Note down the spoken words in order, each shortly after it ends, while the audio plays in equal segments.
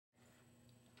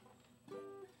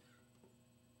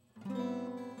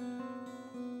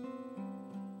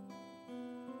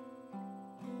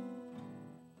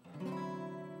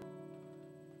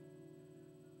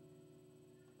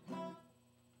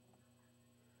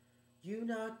You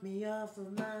knock me off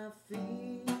of my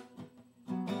feet.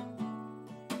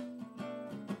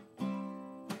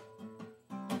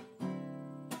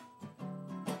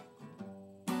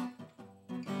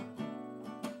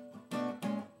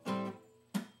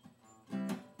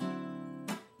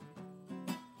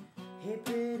 Hey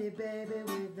pretty baby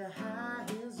with the high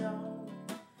heels on,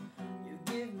 you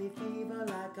give me fever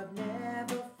like I've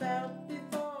never felt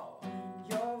before.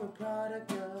 You're a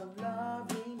product of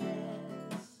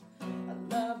loveliness. I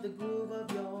love the groove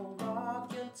of your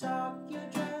walk, your talk, your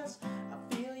dress. I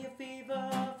feel your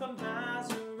fever from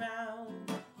miles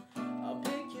around. I'll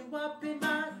pick you up in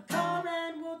my car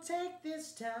and we'll take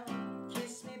this town.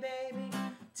 Kiss me baby,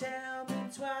 tell me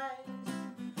twice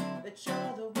that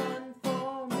you're the one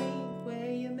for me.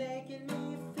 Way you're making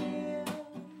me feel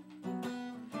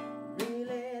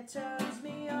really turns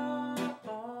me on.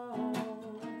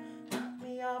 Knock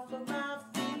me off of my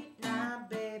feet now,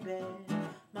 baby.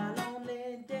 My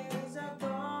lonely days are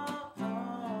gone.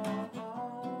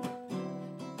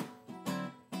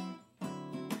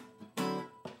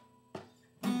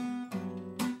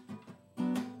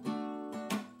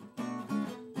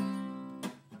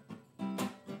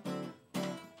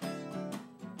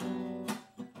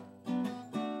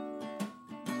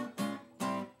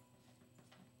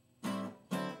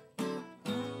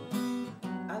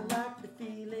 I like the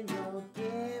feeling you're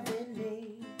giving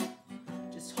me.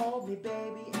 Just hold me,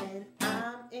 baby, and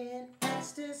I'm in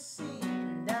ecstasy.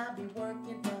 And I'll be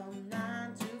working from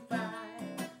 9 to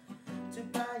 5 to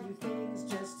buy you things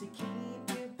just to keep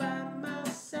you by my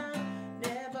side.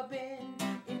 Never been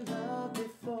in love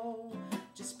before.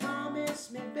 Just promise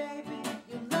me, baby,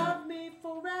 you'll love me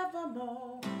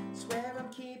forevermore. Swear I'm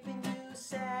keeping you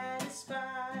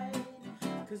satisfied,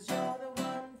 'cause you're the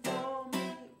one for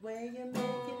me. Where you're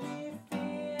making me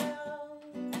feel,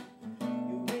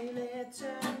 you really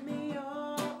turn me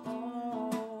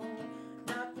on.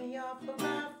 Knock me off of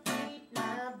my feet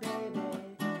now,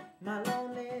 baby. My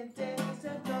lonely days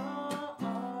are gone.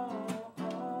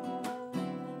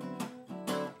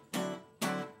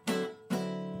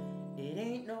 It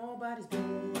ain't nobody's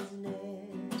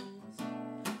business.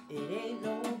 It ain't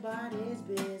nobody's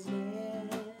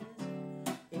business.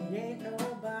 It ain't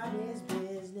nobody's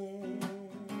business.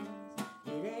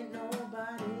 It ain't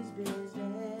nobody's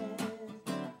business.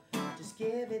 Just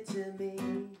give it to me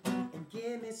and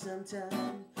give me some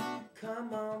time.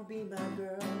 Come on, be my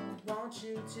girl, want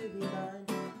you to be mine.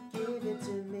 Give it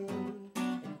to me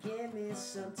and give me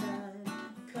some time.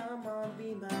 Come on,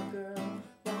 be my girl,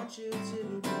 want you to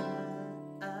be mine.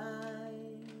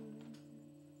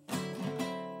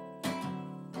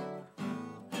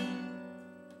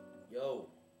 Yo,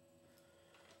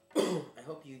 I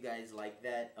hope you guys like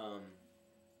that.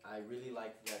 I really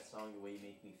liked that song, The Way You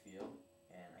Make Me Feel,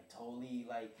 and I totally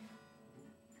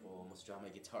almost dropped my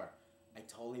guitar. I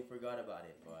totally forgot about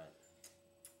it, but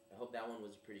I hope that one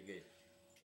was pretty good.